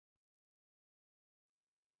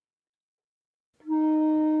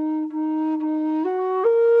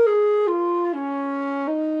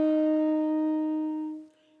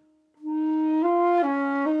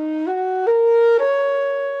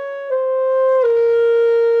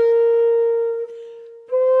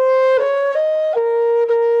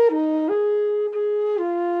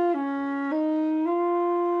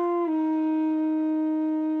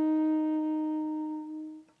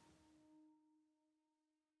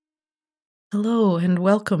Hello and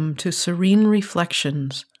welcome to Serene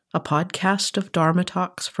Reflections, a podcast of Dharma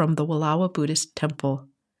talks from the Wallowa Buddhist Temple.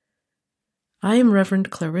 I am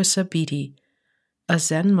Reverend Clairissa Beatty, a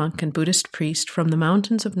Zen monk and Buddhist priest from the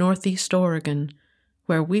mountains of Northeast Oregon,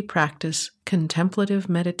 where we practice contemplative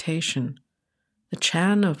meditation, the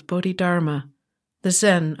Chan of Bodhidharma, the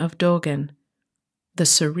Zen of Dogen, the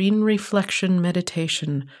Serene Reflection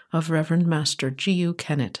meditation of Reverend Master G.U.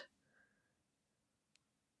 Kennett.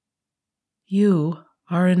 You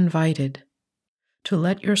are invited to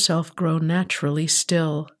let yourself grow naturally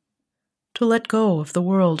still, to let go of the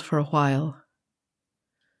world for a while.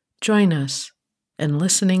 Join us in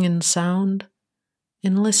listening in sound,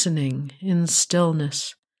 in listening in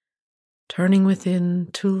stillness, turning within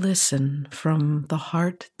to listen from the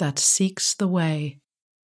heart that seeks the way.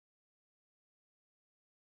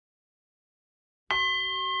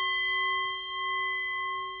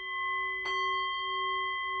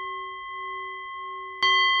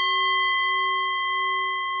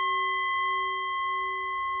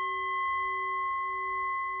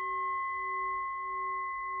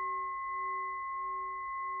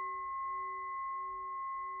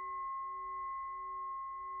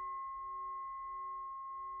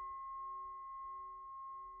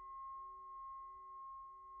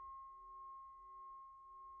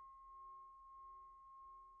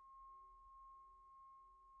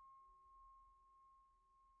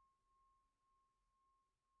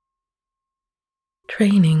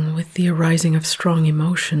 Training with the arising of strong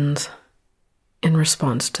emotions in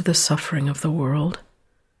response to the suffering of the world.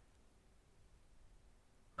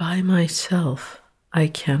 By myself, I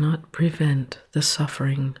cannot prevent the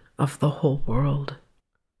suffering of the whole world.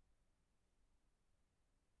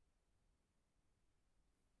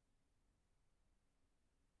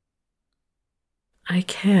 I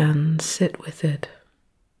can sit with it.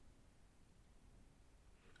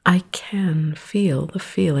 I can feel the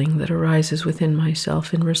feeling that arises within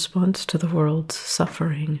myself in response to the world's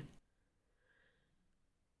suffering.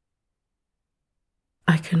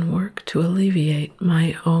 I can work to alleviate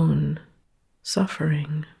my own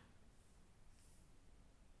suffering.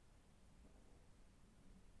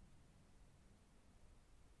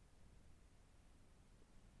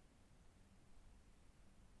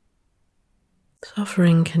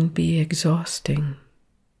 Suffering can be exhausting.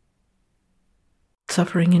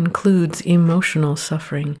 Suffering includes emotional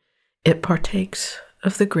suffering. It partakes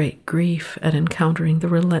of the great grief at encountering the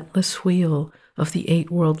relentless wheel of the 8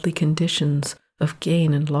 worldly conditions of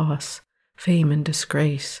gain and loss, fame and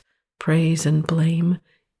disgrace, praise and blame,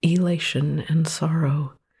 elation and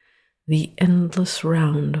sorrow, the endless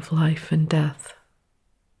round of life and death.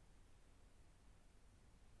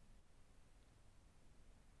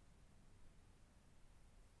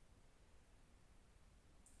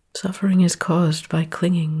 Suffering is caused by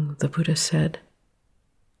clinging, the Buddha said.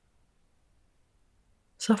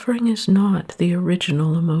 Suffering is not the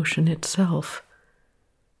original emotion itself.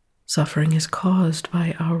 Suffering is caused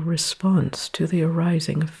by our response to the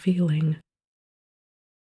arising of feeling.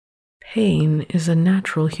 Pain is a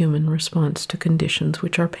natural human response to conditions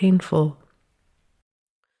which are painful.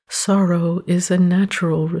 Sorrow is a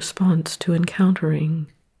natural response to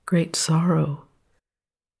encountering great sorrow.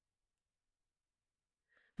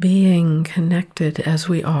 Being connected as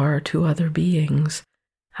we are to other beings,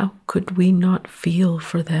 how could we not feel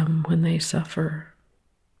for them when they suffer?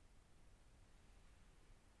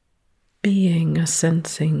 Being a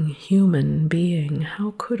sensing human being,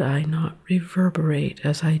 how could I not reverberate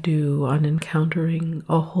as I do on encountering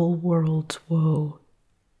a whole world's woe?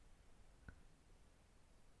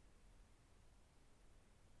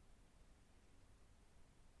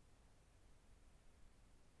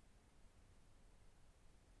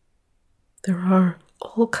 There are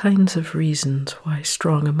all kinds of reasons why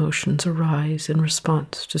strong emotions arise in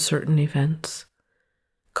response to certain events.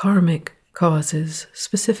 Karmic causes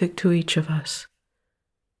specific to each of us.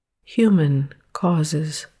 Human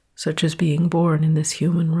causes, such as being born in this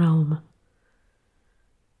human realm.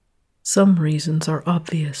 Some reasons are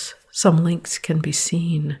obvious, some links can be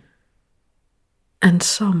seen, and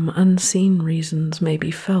some unseen reasons may be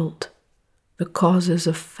felt, the causes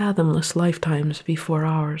of fathomless lifetimes before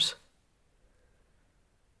ours.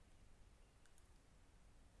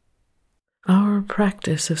 Our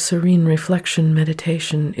practice of serene reflection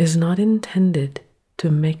meditation is not intended to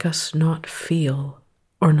make us not feel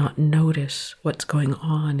or not notice what's going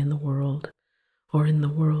on in the world or in the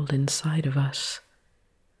world inside of us.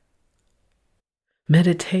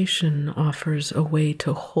 Meditation offers a way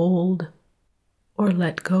to hold or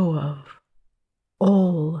let go of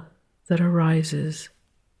all that arises,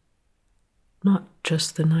 not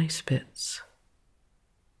just the nice bits.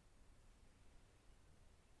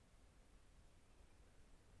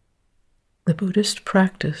 The Buddhist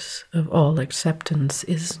practice of all acceptance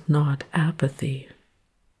is not apathy.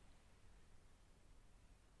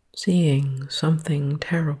 Seeing something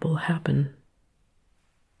terrible happen,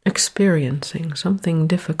 experiencing something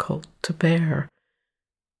difficult to bear,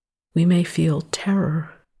 we may feel terror,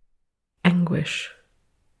 anguish,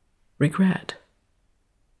 regret.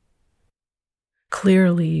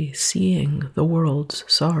 Clearly seeing the world's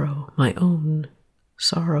sorrow, my own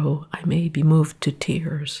sorrow, I may be moved to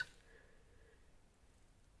tears.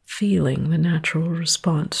 Feeling the natural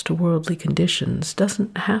response to worldly conditions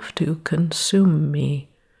doesn't have to consume me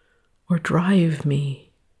or drive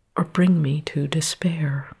me or bring me to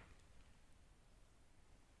despair.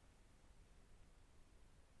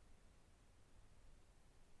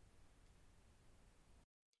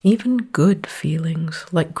 Even good feelings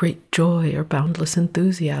like great joy or boundless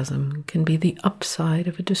enthusiasm can be the upside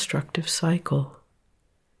of a destructive cycle.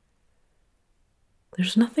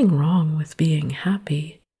 There's nothing wrong with being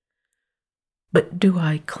happy. But do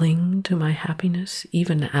I cling to my happiness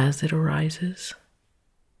even as it arises?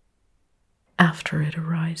 After it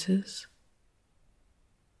arises?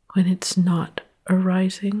 When it's not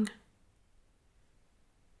arising?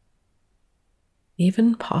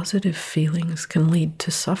 Even positive feelings can lead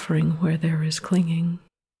to suffering where there is clinging.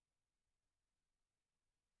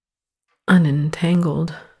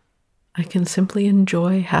 Unentangled, I can simply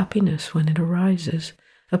enjoy happiness when it arises,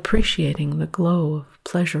 appreciating the glow of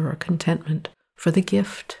pleasure or contentment for the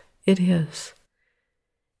gift it is,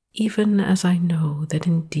 even as I know that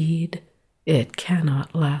indeed it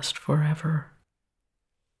cannot last forever.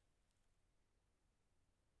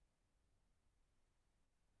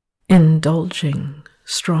 Indulging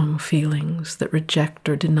strong feelings that reject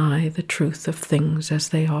or deny the truth of things as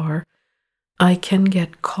they are, I can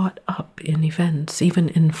get caught up in events, even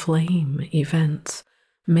inflame events,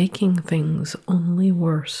 making things only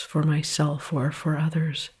worse for myself or for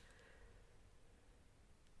others.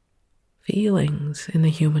 Feelings in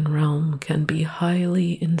the human realm can be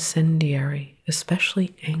highly incendiary,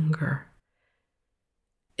 especially anger.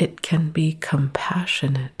 It can be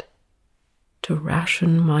compassionate to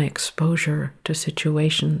ration my exposure to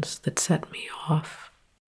situations that set me off.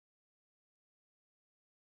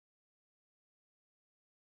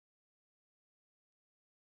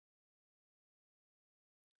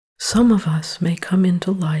 Some of us may come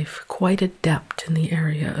into life quite adept in the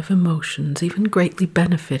area of emotions, even greatly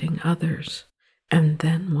benefiting others, and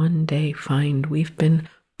then one day find we've been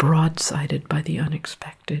broadsided by the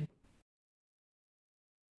unexpected.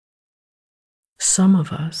 Some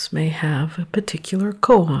of us may have a particular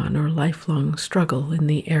koan or lifelong struggle in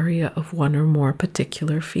the area of one or more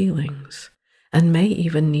particular feelings, and may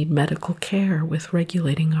even need medical care with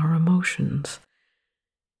regulating our emotions.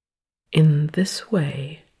 In this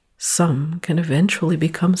way, some can eventually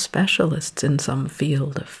become specialists in some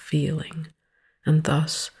field of feeling, and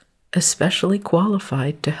thus especially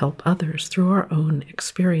qualified to help others through our own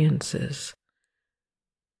experiences.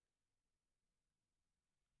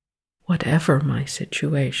 Whatever my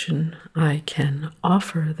situation, I can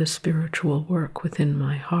offer the spiritual work within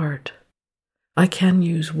my heart. I can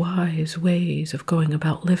use wise ways of going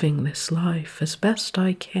about living this life as best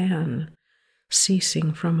I can,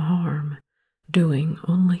 ceasing from harm, doing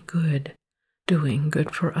only good, doing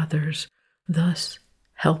good for others, thus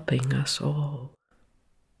helping us all.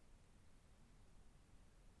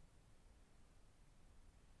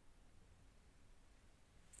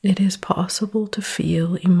 It is possible to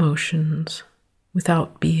feel emotions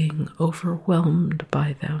without being overwhelmed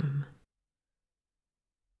by them.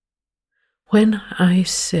 When I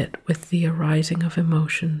sit with the arising of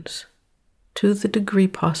emotions, to the degree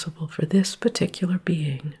possible for this particular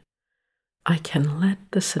being, I can let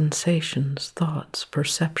the sensations, thoughts,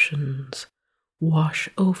 perceptions wash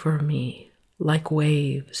over me like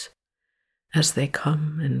waves as they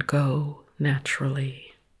come and go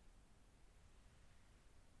naturally.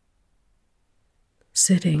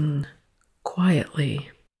 Sitting quietly,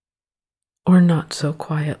 or not so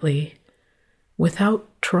quietly, without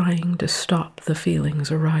trying to stop the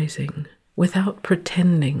feelings arising, without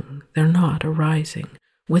pretending they're not arising,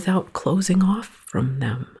 without closing off from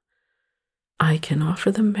them, I can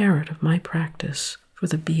offer the merit of my practice for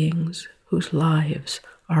the beings whose lives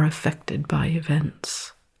are affected by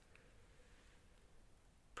events.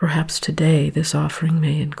 Perhaps today this offering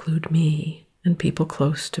may include me and people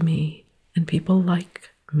close to me and people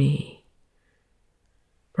like me.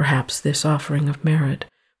 Perhaps this offering of merit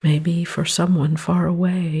may be for someone far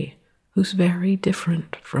away who's very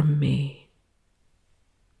different from me.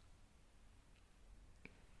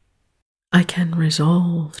 I can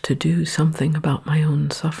resolve to do something about my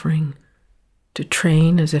own suffering to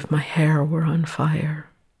train as if my hair were on fire.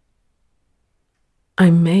 I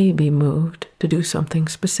may be moved to do something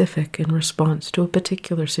specific in response to a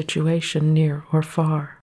particular situation near or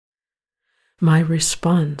far. My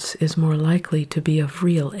response is more likely to be of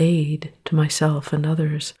real aid to myself and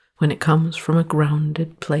others when it comes from a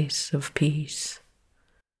grounded place of peace.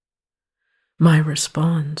 My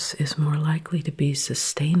response is more likely to be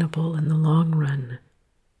sustainable in the long run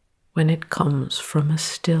when it comes from a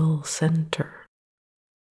still center.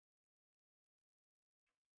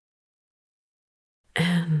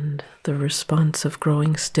 And the response of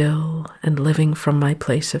growing still and living from my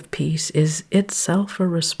place of peace is itself a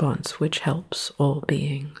response which helps all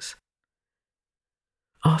beings.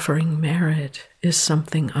 Offering merit is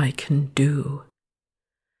something I can do.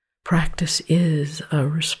 Practice is a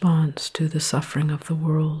response to the suffering of the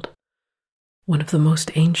world, one of the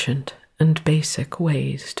most ancient and basic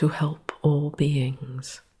ways to help all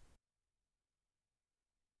beings.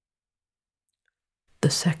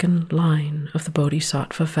 The second line of the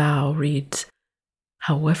Bodhisattva Vow reads,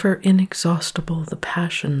 "However inexhaustible the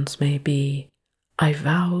passions may be, I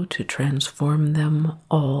vow to transform them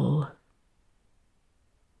all."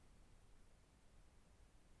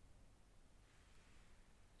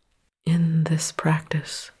 In this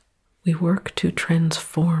practice, we work to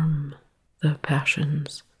transform the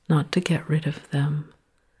passions, not to get rid of them.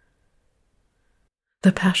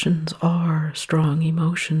 The passions are strong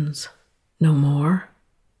emotions, no more,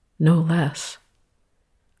 no less.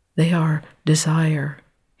 They are desire,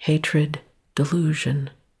 hatred, delusion,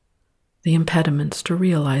 the impediments to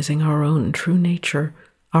realizing our own true nature,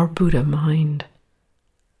 our Buddha mind.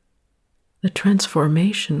 The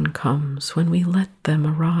transformation comes when we let them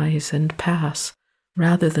arise and pass,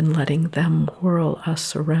 rather than letting them whirl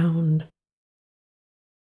us around.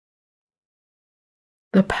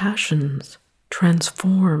 The passions,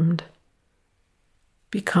 transformed,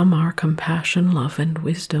 become our compassion, love, and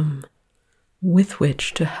wisdom with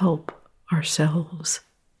which to help ourselves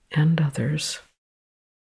and others.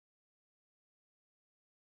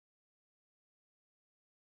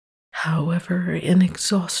 However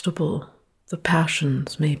inexhaustible the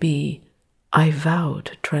passions may be, I vow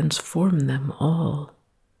to transform them all.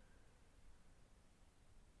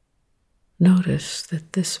 Notice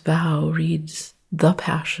that this vow reads the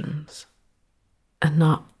passions and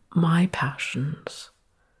not my passions.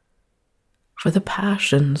 For the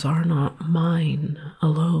passions are not mine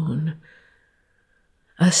alone.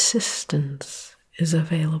 Assistance is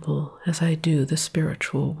available as I do the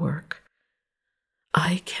spiritual work.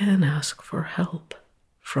 I can ask for help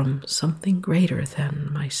from something greater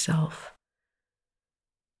than myself.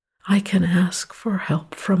 I can ask for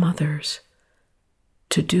help from others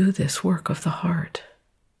to do this work of the heart.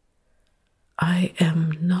 I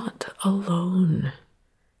am not alone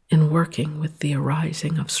in working with the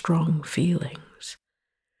arising of strong feelings.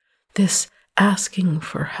 This asking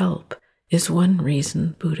for help is one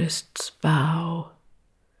reason Buddhists bow.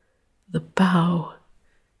 The bow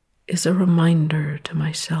is a reminder to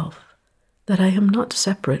myself that I am not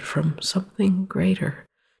separate from something greater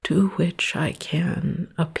to which I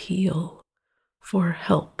can appeal for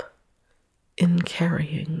help in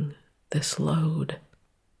carrying this load.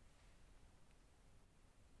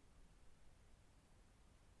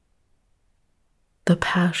 The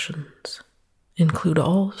passions include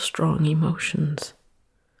all strong emotions,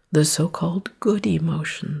 the so-called good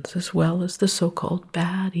emotions as well as the so-called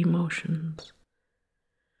bad emotions.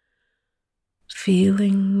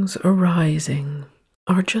 Feelings arising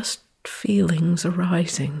are just feelings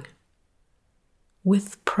arising.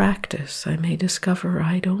 With practice, I may discover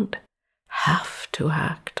I don't have to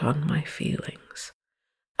act on my feelings.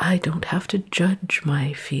 I don't have to judge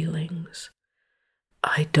my feelings.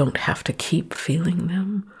 I don't have to keep feeling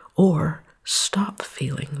them or stop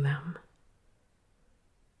feeling them.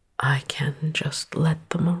 I can just let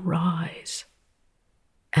them arise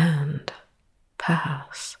and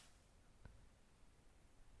pass.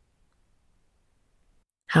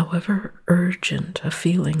 However urgent a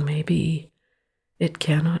feeling may be, it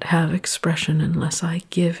cannot have expression unless I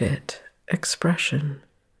give it expression.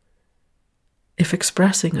 If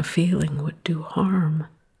expressing a feeling would do harm,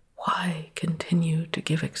 why continue to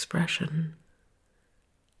give expression?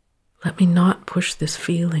 Let me not push this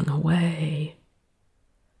feeling away.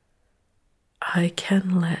 I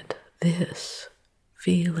can let this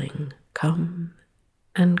feeling come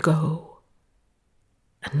and go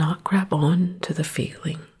and not grab on to the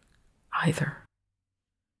feeling either.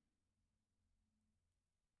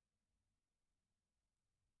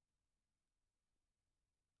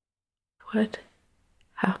 What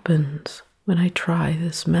happens when I try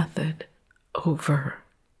this method over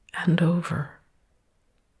and over?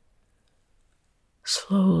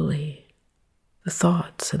 Slowly, the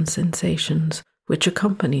thoughts and sensations which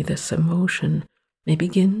accompany this emotion may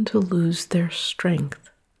begin to lose their strength.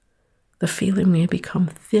 The feeling may become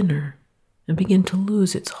thinner and begin to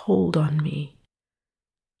lose its hold on me.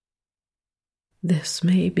 This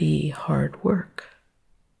may be hard work.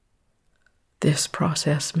 This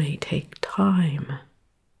process may take time.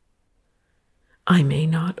 I may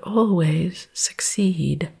not always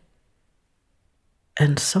succeed,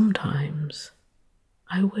 and sometimes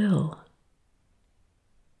I will.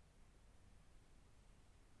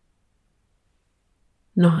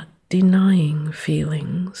 Not denying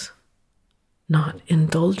feelings, not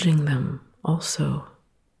indulging them also.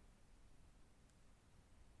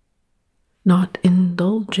 Not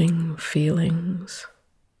indulging feelings,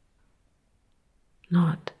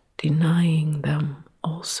 not denying them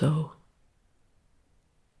also.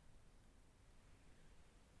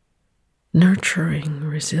 Nurturing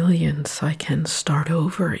resilience, I can start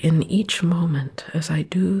over in each moment as I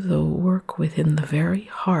do the work within the very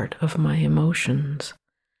heart of my emotions.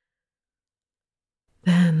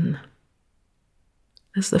 Then,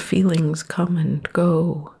 as the feelings come and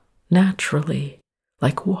go naturally,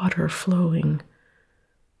 like water flowing,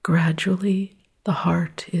 gradually the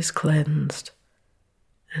heart is cleansed,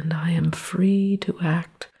 and I am free to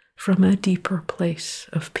act from a deeper place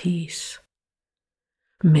of peace,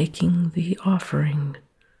 making the offering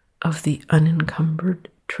of the unencumbered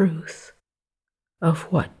truth of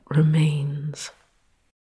what remains.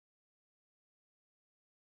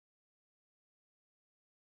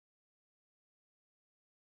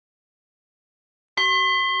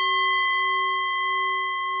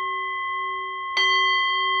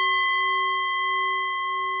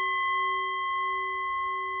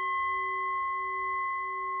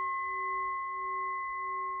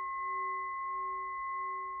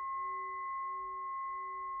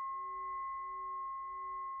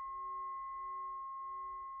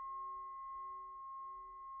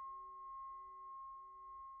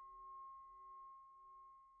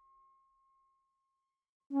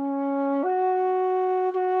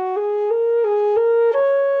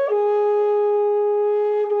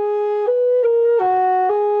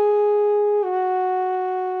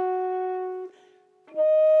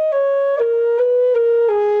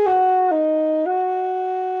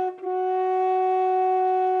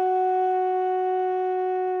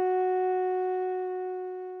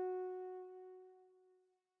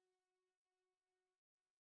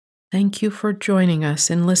 Thank you for joining us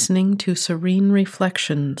in listening to Serene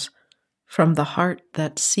Reflections from the Heart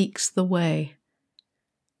that Seeks the Way.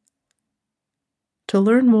 To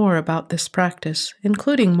learn more about this practice,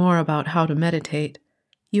 including more about how to meditate,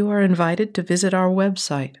 you are invited to visit our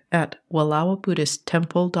website at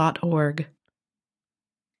walawabuddhisttemple.org.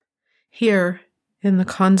 Here, in the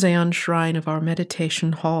Kanzeon shrine of our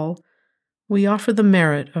meditation hall, we offer the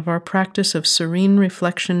merit of our practice of serene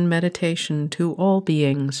reflection meditation to all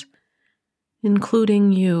beings,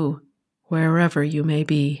 including you, wherever you may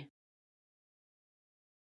be.